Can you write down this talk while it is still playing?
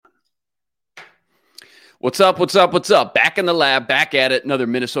What's up? What's up? What's up? Back in the lab, back at it. Another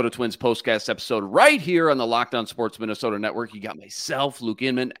Minnesota Twins postcast episode right here on the Locked On Sports Minnesota Network. You got myself, Luke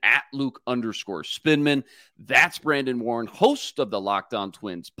Inman, at Luke_Spinman. That's Brandon Warren, host of the Locked On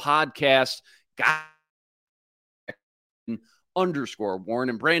Twins podcast. Got _Warren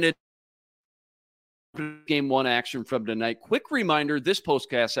and Brandon. Game one action from tonight. Quick reminder, this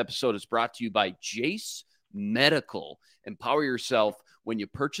postcast episode is brought to you by Jace Medical. Empower yourself when you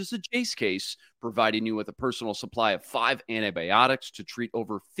purchase a Jace case, providing you with a personal supply of 5 antibiotics to treat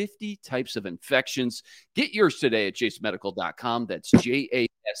over 50 types of infections. Get yours today at jasemedical.com. That's JASE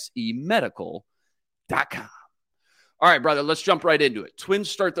medical.com. All right, brother, let's jump right into it. Twins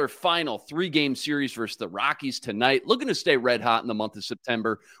start their final 3-game series versus the Rockies tonight, looking to stay red hot in the month of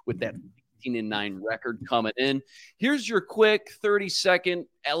September with that 18-9 record coming in. Here's your quick 30-second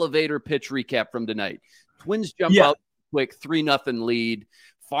elevator pitch recap from tonight. Twins jump out quick 3-0 lead.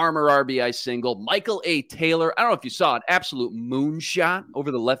 Farmer RBI single. Michael A. Taylor, I don't know if you saw it, absolute moonshot over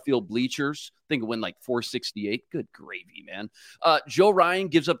the left field bleachers. I think it went like 468. Good gravy, man. Joe Ryan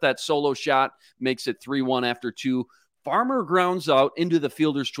gives up that solo shot, makes it 3-1 after 2. Farmer grounds out into the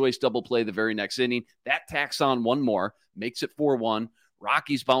fielder's choice double play the very next inning. That tacks on one more, makes it 4-1.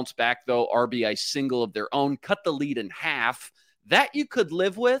 Rockies bounce back, though. RBI single of their own, cut the lead in half. That you could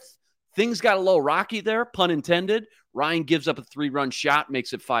live with. Things got a little rocky there, pun intended. Ryan gives up a 3-run shot,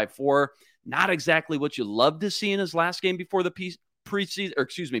 makes it 5-4. Not exactly what you love to see in his last game before the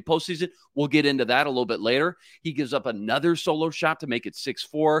postseason. We'll get into that a little bit later. He gives up another solo shot to make it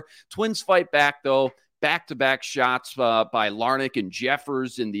 6-4. Twins fight back, though. Back-to-back shots by Larnach and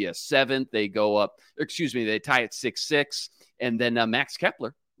Jeffers in the 7th. They tie it 6-6. And then Max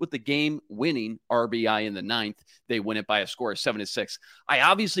Kepler with the game-winning RBI in the 9th. They win it by a score of 7-6. I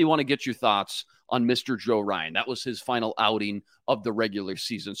obviously want to get your thoughts on Mr. Joe Ryan. That was his final outing of the regular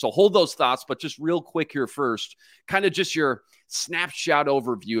season. So hold those thoughts, but just real quick here first, kind of just your snapshot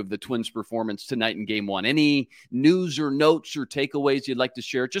overview of the Twins' performance tonight in Game 1. Any news or notes or takeaways you'd like to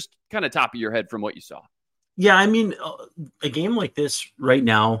share? Just kind of top of your head from what you saw. Yeah, I mean, a game like this right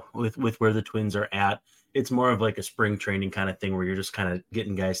now with where the Twins are at, it's more of like a spring training kind of thing where you're just kind of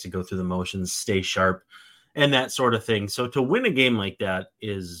getting guys to go through the motions, stay sharp, and that sort of thing. So to win a game like that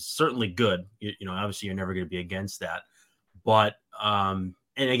is certainly good. You know, obviously you're never going to be against that. But, and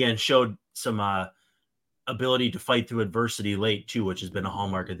again, showed some ability to fight through adversity late too, which has been a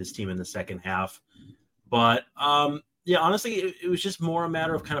hallmark of this team in the second half. But, yeah, honestly, it was just more a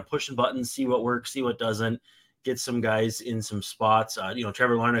matter of kind of pushing buttons, see what works, see what doesn't, get some guys in some spots.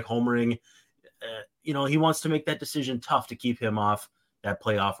 Trevor Larnach homering, he wants to make that decision tough to keep him off that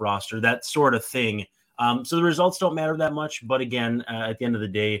playoff roster, that sort of thing. So the results don't matter that much. But again, at the end of the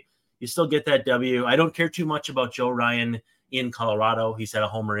day, you still get that W. I don't care too much about Joe Ryan in Colorado. He's had a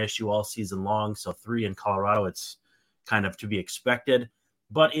homer issue all season long. So 3 in Colorado, it's kind of to be expected.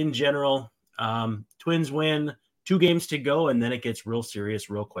 But in general, Twins win, 2 games to go, and then it gets real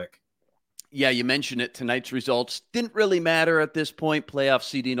serious real quick. Yeah, you mentioned it. Tonight's results didn't really matter at this point, playoff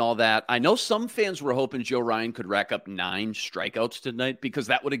seeding, all that. I know some fans were hoping Joe Ryan could rack up 9 strikeouts tonight because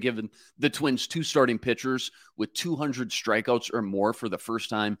that would have given the Twins 2 starting pitchers with 200 strikeouts or more for the first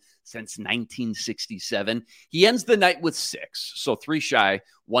time since 1967. He ends the night with 6, so 3 shy,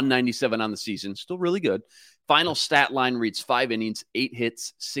 197 on the season. Still really good. Final stat line reads 5 innings, 8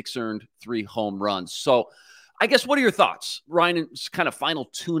 hits, 6 earned, 3 home runs. So I guess, what are your thoughts? Ryan's kind of final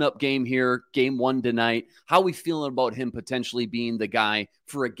tune-up game here, Game 1 tonight. How are we feeling about him potentially being the guy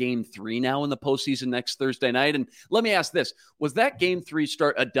for a Game 3 now in the postseason next Thursday night? And let me ask this. Was that Game 3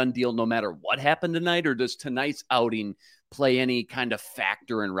 start a done deal no matter what happened tonight, or does tonight's outing play any kind of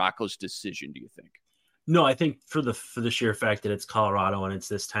factor in Rocco's decision, do you think? No, I think for the sheer fact that it's Colorado and it's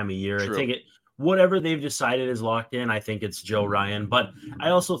this time of year, True. I think whatever they've decided is locked in. I think it's Joe Ryan, but I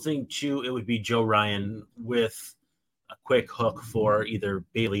also think too, it would be Joe Ryan with a quick hook for either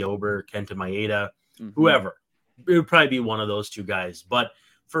Bailey Ober, Kenta Maeda, whoever. It would probably be one of those 2 guys. But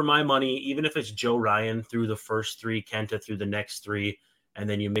for my money, even if it's Joe Ryan through the first 3, Kenta through the next 3, and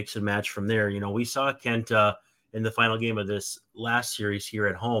then you mix and match from there. We saw Kenta in the final game of this last series here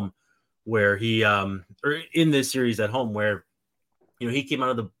at home, where he, or in this series at home, where, he came out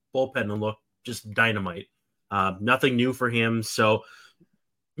of the bullpen and looked just dynamite. Nothing new for him. So,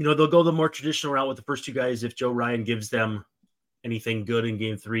 they'll go the more traditional route with the first 2 guys. If Joe Ryan gives them anything good in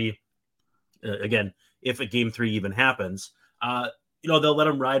Game 3, again, if a Game 3 even happens, they'll let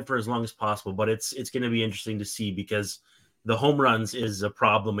him ride for as long as possible. But it's going to be interesting to see because the home runs is a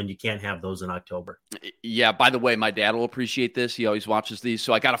problem and you can't have those in October. Yeah, by the way, my dad will appreciate this. He always watches these.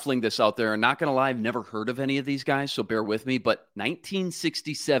 So I got to fling this out there. I'm not going to lie, I've never heard of any of these guys, so bear with me. But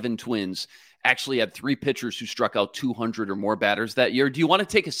 1967 Twins actually had 3 pitchers who struck out 200 or more batters that year. Do you want to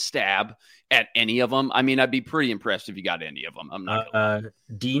take a stab at any of them? I mean, I'd be pretty impressed if you got any of them. I'm not gonna lie.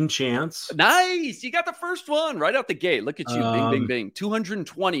 Dean Chance. Nice. You got the first one right out the gate. Look at you. Bing, bing, bing.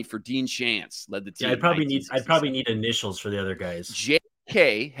 220 for Dean Chance. Led the team. Yeah, I'd probably need initials for the other guys.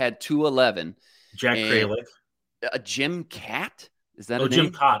 JK had 211. Jack Kralik. Jim Catt. Is that Jim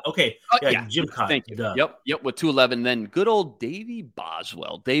Cott. Okay. Yeah, Jim Cott. Thank you. Duh. Yep, with 211. Then good old Dave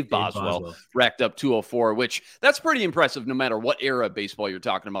Boswell racked up 204, which that's pretty impressive no matter what era of baseball you're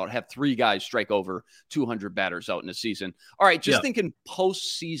talking about. Have 3 guys strike over 200 batters out in a season. All right, just thinking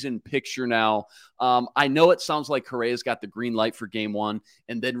postseason picture now. I know it sounds like Correa's got the green light for game 1,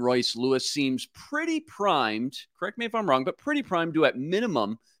 and then Royce Lewis seems pretty primed. Correct me if I'm wrong, but pretty primed to at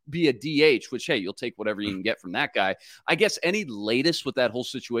minimum be a DH, which, hey, you'll take whatever you can get from that guy. I guess any latest with that whole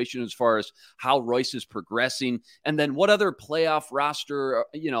situation as far as how Royce is progressing, and then what other playoff roster,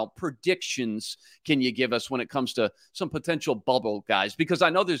 predictions can you give us when it comes to some potential bubble guys? Because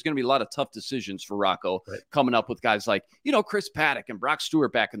I know there's going to be a lot of tough decisions for Rocco coming up with guys like, Chris Paddock and Brock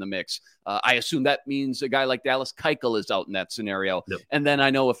Stewart back in the mix. I assume that means a guy like Dallas Keuchel is out in that scenario. Yep. And then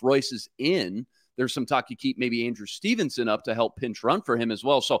I know if Royce is in, there's some talk you keep maybe Andrew Stevenson up to help pinch run for him as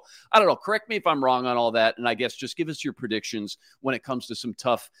well. So I don't know. Correct me if I'm wrong on all that. And I guess just give us your predictions when it comes to some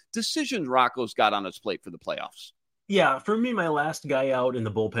tough decisions Rocco's got on his plate for the playoffs. Yeah, for me, my last guy out in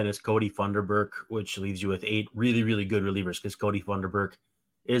the bullpen is Cody Funderburk, which leaves you with 8 really, really good relievers because Cody Funderburk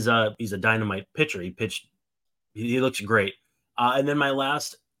he's a dynamite pitcher. He looks great. And then my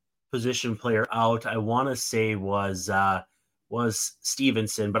last position player out, I want to say was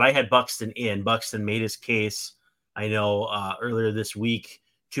Stevenson, but I had Buxton in. Buxton made his case, I know, earlier this week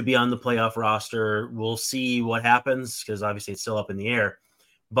to be on the playoff roster. We'll see what happens because obviously it's still up in the air.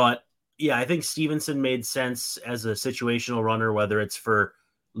 But yeah, I think Stevenson made sense as a situational runner, whether it's for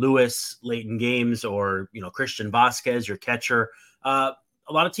Lewis late in games or, Christian Vasquez, your catcher. A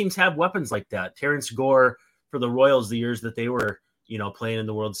lot of teams have weapons like that. Terrence Gore for the Royals, the years that they were, playing in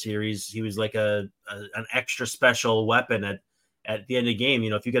the World Series, he was like an extra special weapon at the end of the game.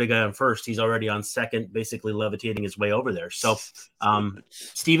 If you get a guy on first, he's already on second, basically levitating his way over there. So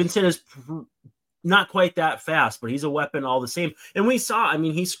Stevenson is not quite that fast, but he's a weapon all the same. And we saw,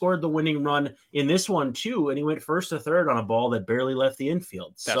 he scored the winning run in this one too, and he went first to third on a ball that barely left the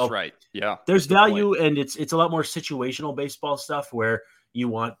infield. That's right. Yeah. There's value, and it's a lot more situational baseball stuff where you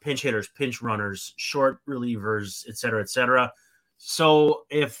want pinch hitters, pinch runners, short relievers, et cetera, et cetera. So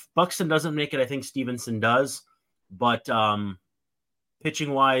if Buxton doesn't make it, I think Stevenson does. But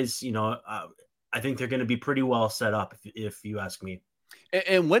pitching wise, I think they're going to be pretty well set up if you ask me.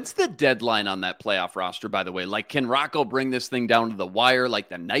 And when's the deadline on that playoff roster, by the way? Like, can Rocco bring this thing down to the wire like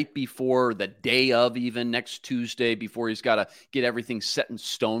the night before, the day of even next Tuesday before he's got to get everything set in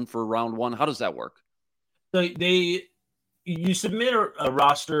stone for round 1? How does that work? So you submit a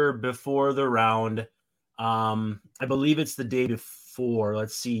roster before the round. I believe it's the day before.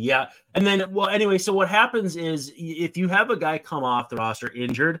 Let's see. Yeah. And then, so what happens is if you have a guy come off the roster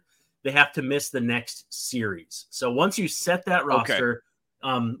injured, they have to miss the next series. So once you set that roster,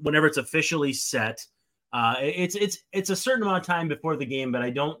 whenever it's officially set, it's a certain amount of time before the game, but I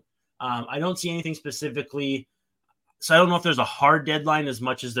don't see anything specifically. So I don't know if there's a hard deadline as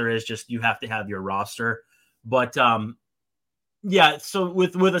much as there is just you have to have your roster. But yeah, so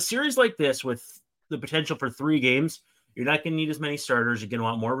with a series like this, with the potential for 3 games, you're not going to need as many starters. You're going to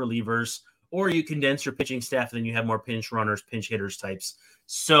want more relievers, or you condense your pitching staff, and then you have more pinch runners, pinch hitters types.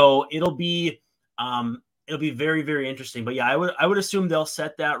 So it'll be very, very interesting. But yeah, I would assume they'll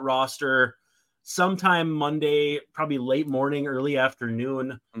set that roster sometime Monday, probably late morning, early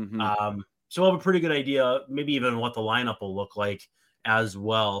afternoon. Mm-hmm. So we'll have a pretty good idea, maybe even what the lineup will look like as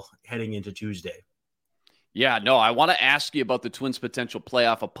well heading into Tuesday. Yeah, no, I want to ask you about the Twins' potential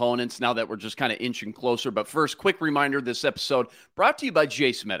playoff opponents now that we're just kind of inching closer. But first, quick reminder, this episode brought to you by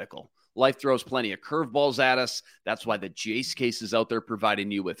Jace Medical. Life throws plenty of curveballs at us. That's why the Jace case is out there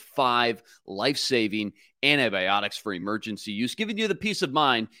providing you with 5 life-saving antibiotics for emergency use, giving you the peace of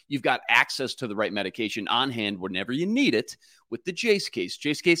mind you've got access to the right medication on hand whenever you need it with the Jace case.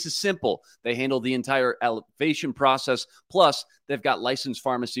 Jace case is simple. They handle the entire elevation process. Plus, they've got licensed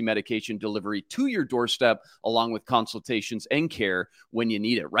pharmacy medication delivery to your doorstep, along with consultations and care when you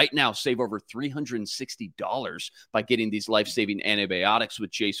need it. Right now, save over $360 by getting these life-saving antibiotics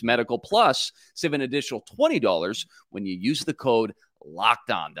with Jace Medical. Plus, save an additional $20 when you use the code Locked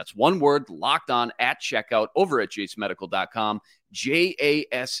On. That's one word, Locked On, at checkout over at jasemedical.com,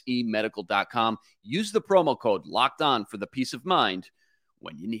 JASE medical.com. Use the promo code Locked On for the peace of mind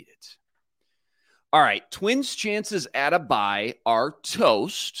when you need it. All right, Twins' chances at a bye are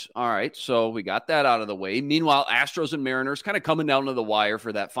toast. All right, so we got that out of the way. Meanwhile, Astros and Mariners kind of coming down to the wire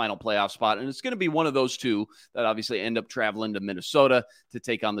for that final playoff spot, and it's going to be one of those two that obviously end up traveling to Minnesota to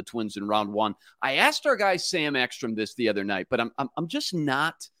take on the Twins in round one. I asked our guy Sam Ekstrom this the other night, but I'm just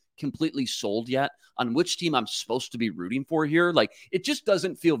not completely sold yet on which team I'm supposed to be rooting for here. Like, it just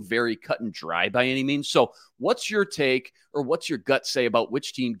doesn't feel very cut and dry by any means. So what's your take, or what's your gut say about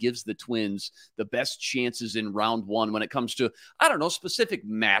which team gives the Twins the best chances in round one when it comes to, I don't know, specific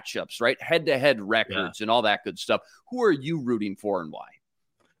matchups, right? Head-to-head records and all that good stuff. Who are you rooting for and why?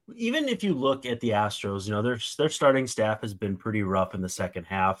 Even if you look at the Astros, their starting staff has been pretty rough in the second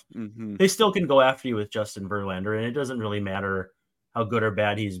half. Mm-hmm. They still can go after you with Justin Verlander, and it doesn't really matter how good or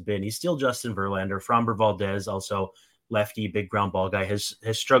bad he's been. He's still Justin Verlander. Framber Valdez, also lefty, big ground ball guy, has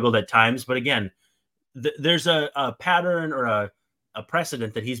struggled at times. But again, there's a pattern or a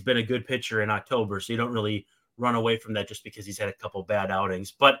precedent that he's been a good pitcher in October. So you don't really run away from that just because he's had a couple bad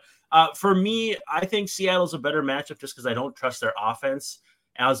outings. But for me, I think Seattle's a better matchup just because I don't trust their offense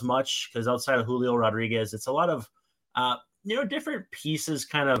as much, because outside of Julio Rodriguez, it's a lot of, different pieces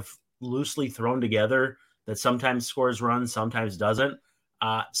kind of loosely thrown together that sometimes scores runs, sometimes doesn't.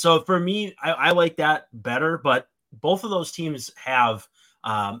 So for me, I like that better, but both of those teams have,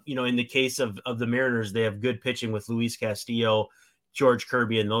 in the case of the Mariners, they have good pitching with Luis Castillo, George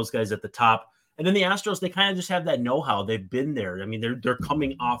Kirby, and those guys at the top. And then the Astros, they kind of just have that know-how. They've been there. I mean, they're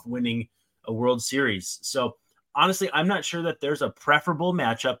coming off winning a World Series. So honestly, I'm not sure that there's a preferable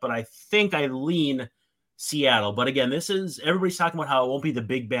matchup, but I think I lean Seattle. But again, everybody's talking about how it won't be the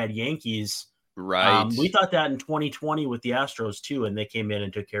big bad Yankees. Right. We thought that in 2020 with the Astros too, and they came in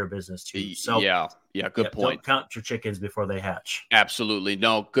and took care of business too. So yeah, good point. Don't count your chickens before they hatch. Absolutely.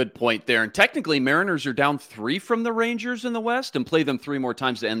 No, good point there. And technically, Mariners are down 3 from the Rangers in the West and play them 3 more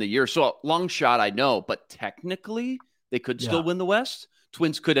times to end the year. So long shot, I know, but technically they could still win the West.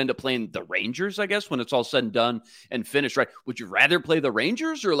 Twins could end up playing the Rangers, I guess, when it's all said and done and finished, right? Would you rather play the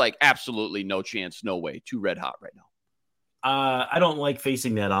Rangers, or like absolutely no chance, no way, too red hot right now? I don't like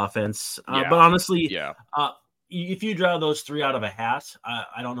facing that offense, but honestly, if you draw those 3 out of a hat,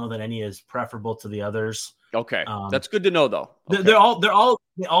 I don't know that any is preferable to the others. Okay, that's good to know, though. Okay. They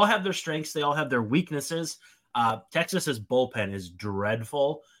all have their strengths. They all have their weaknesses. Texas's bullpen is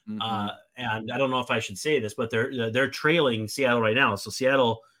dreadful, and I don't know if I should say this, but they're trailing Seattle right now. So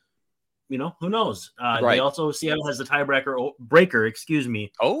Seattle, who knows? Right. Seattle has the tiebreaker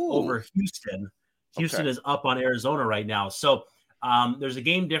over Houston. Houston is up on Arizona right now. So there's a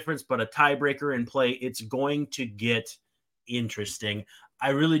game difference, but a tiebreaker in play. It's going to get interesting.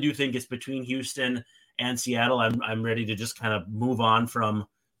 I really do think it's between Houston and Seattle. I'm ready to just kind of move on from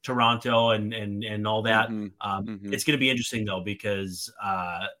Toronto and all that. It's going to be interesting, though, because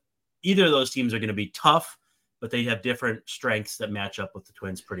either of those teams are going to be tough, but they have different strengths that match up with the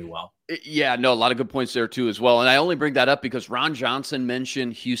Twins pretty well. Yeah, no, a lot of good points there too as well. And I only bring that up because Ron Johnson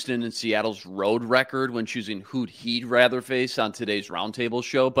mentioned Houston and Seattle's road record when choosing who'd he'd rather face on today's roundtable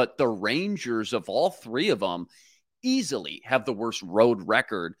show. But the Rangers, of all 3 of them, easily have the worst road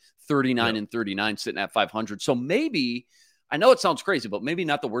record, 39 and 39, sitting at 500. So maybe, I know it sounds crazy, but maybe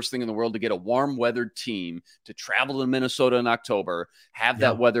not the worst thing in the world to get a warm-weathered team to travel to Minnesota in October, have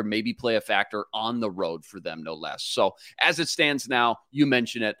that weather maybe play a factor on the road for them, no less. So as it stands now, you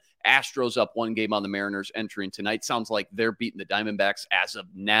mentioned it, Astros up 1 game on the Mariners entering tonight. Sounds like they're beating the Diamondbacks as of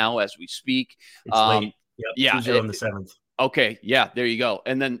now, as we speak. It's late. Yep, 2-0 on the 7th. Okay, yeah, there you go.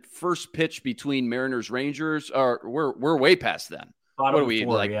 And then first pitch between Mariners-Rangers, we're way past then. What are we,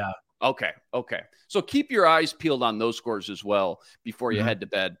 4, yeah. Okay. So keep your eyes peeled on those scores as well before you head to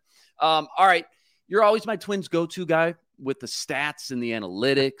bed. All right. You're always my Twins go-to guy with the stats and the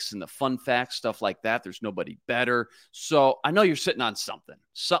analytics and the fun facts, stuff like that. There's nobody better. So I know you're sitting on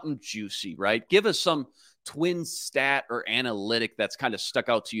something juicy, right? Give us some Twins stat or analytic that's kind of stuck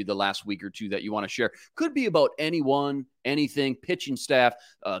out to you the last week or two that you want to share. Could be about anyone, anything, pitching staff,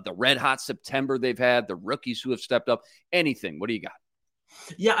 the red hot September they've had, the rookies who have stepped up, anything. What do you got?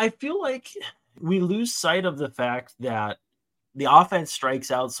 Yeah, I feel like we lose sight of the fact that the offense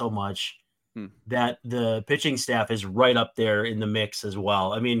strikes out so much that the pitching staff is right up there in the mix as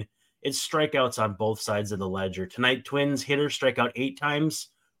well. I mean, it's strikeouts on both sides of the ledger. Tonight, Twins hitters strike out 8 times,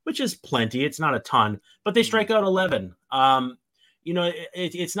 which is plenty. It's not a ton, but they strike out 11.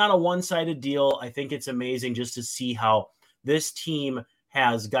 It's not a one-sided deal. I think it's amazing just to see how this team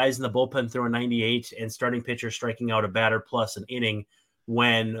has guys in the bullpen throwing 98 and starting pitchers striking out a batter plus an inning,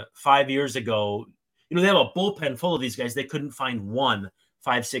 when 5 years ago, they have a bullpen full of these guys. They couldn't find one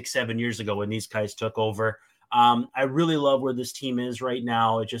 5, 6, 7 years ago when these guys took over. I really love where this team is right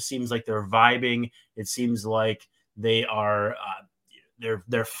now. It just seems like they're vibing. It seems like they are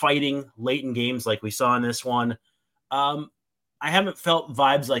they're fighting late in games like we saw in this one. I haven't felt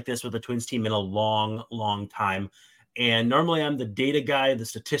vibes like this with the Twins team in a long, long time. And normally I'm the data guy, the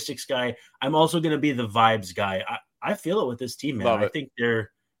statistics guy. I'm also going to be the vibes guy. I feel it with this team, man. I think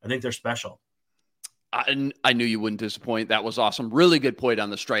they're special. I knew you wouldn't disappoint. That was awesome. Really good point on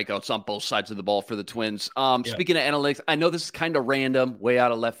the strikeouts on both sides of the ball for the Twins. Speaking of analytics, I know this is kind of random, way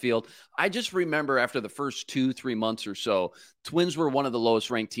out of left field. I just remember after the first 2-3 months or so, Twins were one of the lowest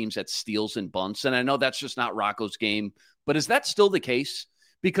ranked teams at steals and bunts. And I know that's just not Rocco's game, but is that still the case?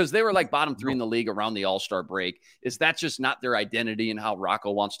 Because they were like bottom 3 in the league around the All-Star break. Is that just not their identity and how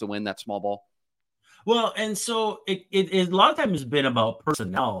Rocco wants to win that small ball? Well, and so it a lot of times has been about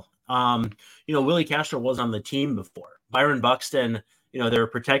personnel. Willie Castro was on the team before. Byron Buxton, they were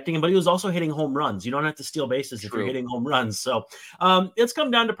protecting him, but he was also hitting home runs. You don't have to steal bases if you're hitting home runs. So it's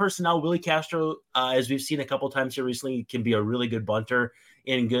come down to personnel. Willie Castro, as we've seen a couple times here recently, can be a really good bunter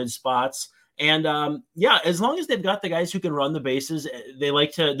in good spots. And as long as they've got the guys who can run the bases, they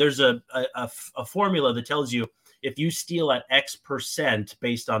like to. There's a formula that tells you if you steal at X%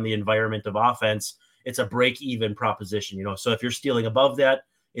 based on the environment of offense, it's a break-even proposition. So if you're stealing above that,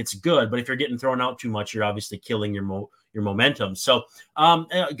 it's good. But if you're getting thrown out too much, you're obviously killing your momentum. So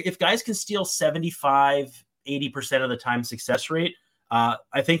if guys can steal 75, 80% of the time success rate, I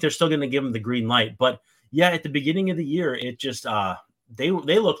think they're still going to give them the green light. But yeah, at the beginning of the year, it just they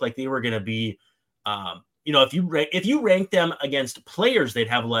looked like they were going to be, if you rank them against players, they'd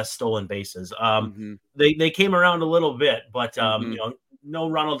have less stolen bases. They came around a little bit, but no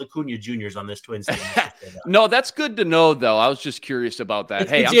Ronald Acuna Jr.'s on this Twins team. No, that's good to know, though. I was just curious about that.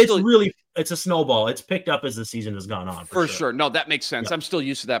 It's a snowball. It's picked up as the season has gone on. For sure. No, that makes sense. Yep. I'm still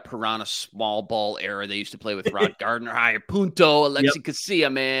used to that Piranha small ball era they used to play with Rod Gardner, Higher Punto, Alexi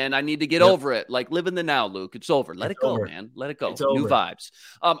Casilla, man. I need to get over it. Like, live in the now, Luke. It's over. Let it go, man. Let it go. New vibes.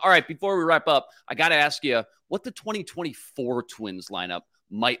 All right, before we wrap up, I got to ask you what the 2024 Twins lineup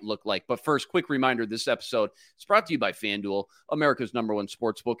might look like. But first, quick reminder, this episode is brought to you by FanDuel, America's #1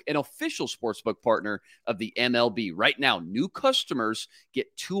 sportsbook, an official sportsbook partner of the MLB. Right now, new customers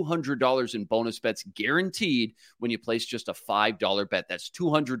get $200 in bonus bets guaranteed when you place just a $5 bet. That's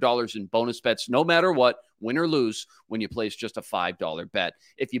 $200 in bonus bets, no matter what, win or lose, when you place just a $5 bet.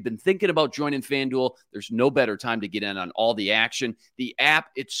 If you've been thinking about joining FanDuel, there's no better time to get in on all the action. The app,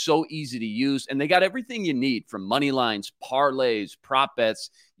 it's so easy to use, and they got everything you need from money lines, parlays, prop bets,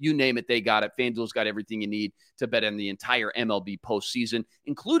 you name it, they got it. FanDuel's got everything you need to bet on the entire MLB postseason,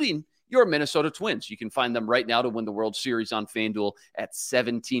 including your Minnesota Twins. You can find them right now to win the World Series on FanDuel at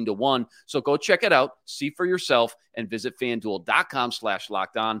 17-1. So go check it out, see for yourself, and visit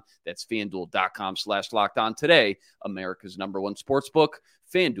FanDuel.com/lockedon. That's FanDuel.com/lockedon today. America's #1 sportsbook,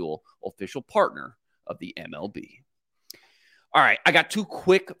 FanDuel, official partner of the MLB. All right, I got 2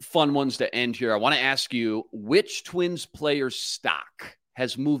 quick fun ones to end here. I want to ask you, which Twins player's stock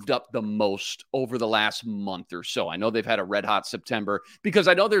has moved up the most over the last month or so? I know they've had a red hot September, because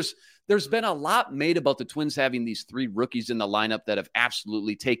I know there's been a lot made about the Twins having these 3 rookies in the lineup that have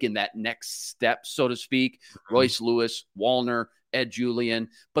absolutely taken that next step, so to speak. Royce Lewis, Wallner, Ed Julian.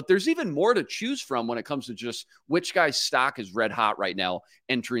 But there's even more to choose from when it comes to just which guy's stock is red hot right now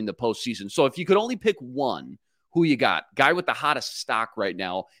entering the postseason. So if you could only pick one, who you got? Guy with the hottest stock right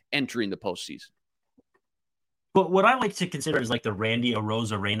now entering the postseason. But what I like to consider is like the Randy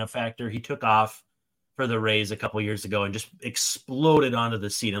Arozarena factor. He took off for the Rays a couple years ago and just exploded onto the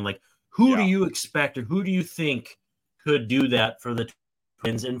scene. And like, who do you expect, or who do you think could do that for the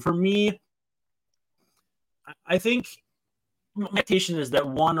Twins? And for me, I think my expectation is that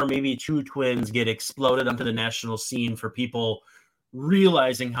 1 or maybe 2 Twins get exploded onto the national scene for people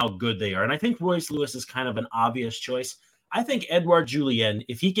realizing how good they are. And I think Royce Lewis is kind of an obvious choice. I think Edouard Julien,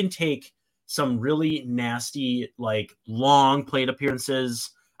 if he can take some really nasty, like long plate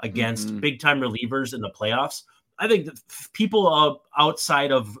appearances against big time relievers in the playoffs, I think that people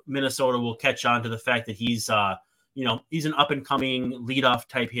outside of Minnesota will catch on to the fact that he's an up and coming leadoff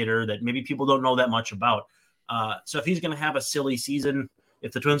type hitter that maybe people don't know that much about. So if he's going to have a silly season,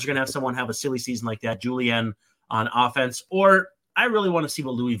 if the Twins are going to have someone have a silly season like that, Julien on offense, or I really want to see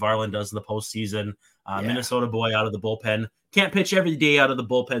what Louis Varland does in the postseason. Minnesota boy out of the bullpen. Can't pitch every day out of the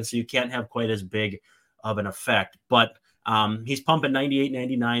bullpen, so you can't have quite as big of an effect. But he's pumping 98,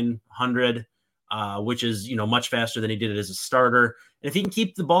 99, 100, which is, much faster than he did it as a starter. And if he can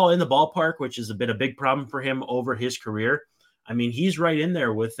keep the ball in the ballpark, which has been a big problem for him over his career, I mean, he's right in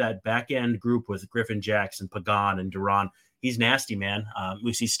there with that back-end group with Griffin Jackson, Pagan, and Duran. He's nasty, man.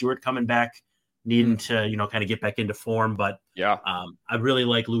 We see Stewart coming back needing to, kind of get back into form. But yeah, I really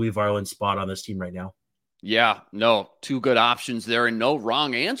like Louis Varland's spot on this team right now. Yeah, no, two good options there and no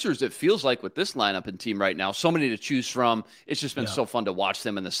wrong answers. It feels like with this lineup and team right now, so many to choose from. It's just been so fun to watch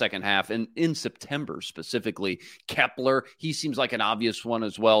them in the second half and in September specifically. Kepler, he seems like an obvious one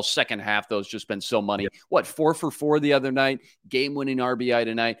as well. Second half, though, has just been so money. What, 4 for 4 the other night? Game-winning RBI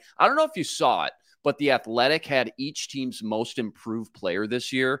tonight. I don't know if you saw it, but The Athletic had each team's most improved player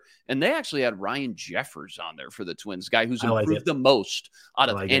this year, and they actually had Ryan Jeffers on there for the Twins, guy who's improved the most out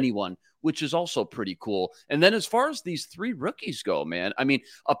of anyone, which is also pretty cool. And then as far as these 3 rookies go, man, I mean,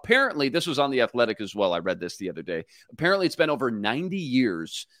 apparently this was on The Athletic as well. I read this the other day. Apparently it's been over 90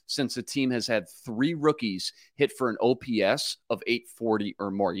 years since a team has had 3 rookies hit for an OPS of 840 or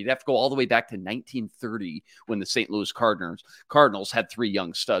more. You'd have to go all the way back to 1930 when the St. Louis Cardinals had 3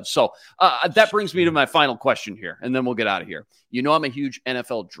 young studs. So that brings me to my final question here, and then we'll get out of here. You know, I'm a huge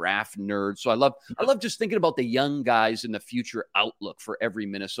NFL draft nerd, so I love just thinking about the young guys and the future outlook for every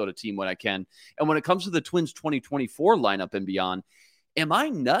Minnesota team when I can. And when it comes to the Twins 2024 lineup and beyond, am I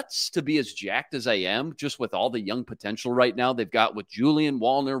nuts to be as jacked as I am just with all the young potential right now they've got with Julian,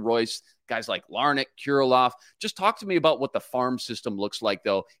 Wallner, Royce, guys like Larnach, Kirilloff? Just talk to me about what the farm system looks like,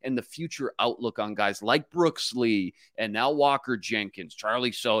 though, and the future outlook on guys like Brooks Lee and now Walker Jenkins,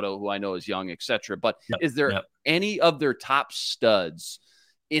 Charlie Soto, who I know is young, etc. But is there any of their top studs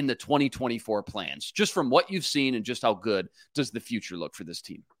in the 2024 plans, just from what you've seen and just how good does the future look for this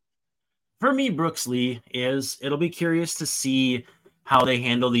team? For me, Brooks Lee it'll be curious to see how they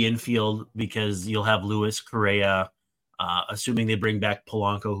handle the infield, because you'll have Luis Correa, assuming they bring back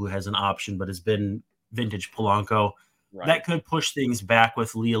Polanco, who has an option but has been vintage Polanco. Right. That could push things back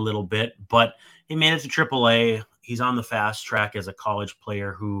with Lee a little bit, but he made it to AAA. He's on the fast track as a college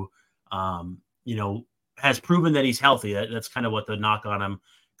player who, has proven that he's healthy. That's kind of what the knock on him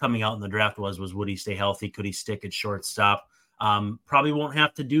coming out in the draft was would he stay healthy? Could he stick at shortstop? Probably won't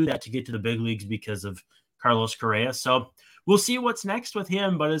have to do that to get to the big leagues because of Carlos Correa. So we'll see what's next with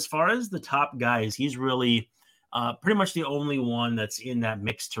him. But as far as the top guys, he's really pretty much the only one that's in that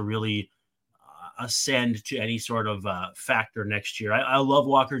mix to really ascend to any sort of factor next year. I love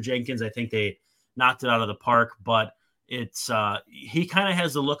Walker Jenkins. I think they knocked it out of the park, but it's he kind of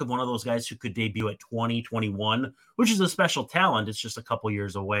has the look of one of those guys who could debut at 2021, which is a special talent. It's just a couple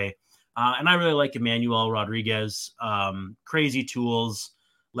years away. And I really like Emmanuel Rodriguez. Crazy tools,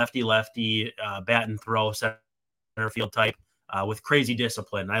 lefty, bat and throw, center field type with crazy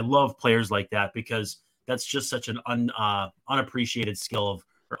discipline. I love players like that because that's just such an underappreciated skill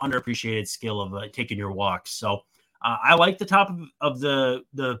of taking your walks. So I like the top of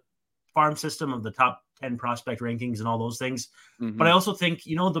the farm system of the top 10 prospect rankings and all those things. Mm-hmm. But I also think,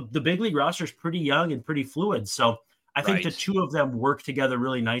 the big league roster is pretty young and pretty fluid. So I think the two of them work together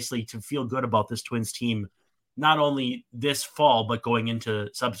really nicely to feel good about this Twins team, not only this fall, but going into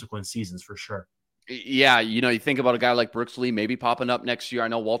subsequent seasons for sure. Yeah, you think about a guy like Brooks Lee maybe popping up next year. I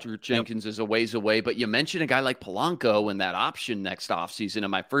know Walter Jenkins is a ways away, but you mentioned a guy like Polanco and that option next offseason. And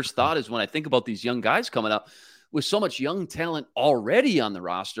my first thought is when I think about these young guys coming up, with so much young talent already on the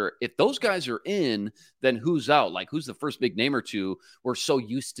roster, if those guys are in, then who's out? Like, who's the first big name or two we're so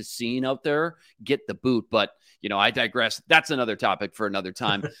used to seeing out there get the boot? But, I digress. That's another topic for another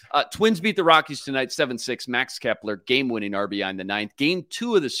time. Twins beat the Rockies tonight, 7-6. Max Kepler, game-winning RBI in the ninth. Game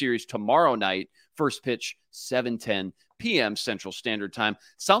 2 of the series tomorrow night. First pitch, 7:10 p.m. Central Standard Time.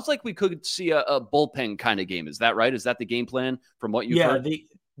 Sounds like we could see a bullpen kind of game. Is that right? Is that the game plan from what you've heard?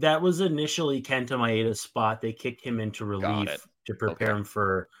 That was initially Kenta Maeda's spot. They kicked him into relief to prepare him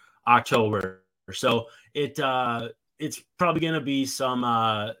for October. So it's probably going to be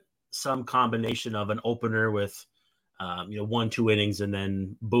some combination of an opener with 1-2 innings and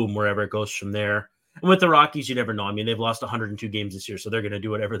then boom, wherever it goes from there. And with the Rockies, you never know. I mean, they've lost 102 games this year, so they're going to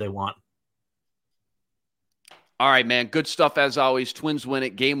do whatever they want. All right, man. Good stuff as always. Twins win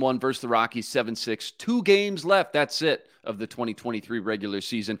it. Game 1 versus the Rockies, 7-6. 2 games left. That's it of the 2023 regular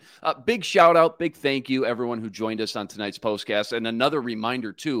season. Big shout out, big thank you, everyone who joined us on tonight's postcast. And another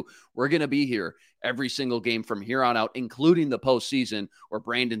reminder, too, we're going to be here every single game from here on out, including the postseason, where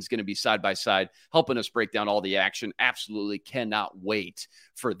Brandon's going to be side by side, helping us break down all the action. Absolutely cannot wait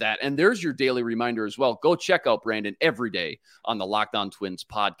for that. And there's your daily reminder as well. Go check out Brandon every day on the Locked On Twins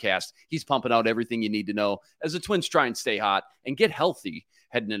podcast. He's pumping out everything you need to know as the Twins try and stay hot and get healthy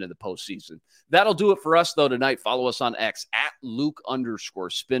heading into the postseason. That'll do it for us, though, tonight. Follow us on X at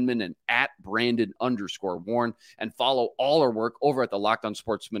Luke_Spinman and at Brandon_Warren, and follow all our work over at the Locked On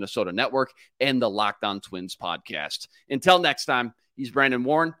Sports Minnesota Network and the Locked On Twins podcast. Until next time, he's Brandon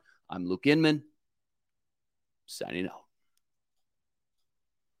Warren. I'm Luke Inman, signing out.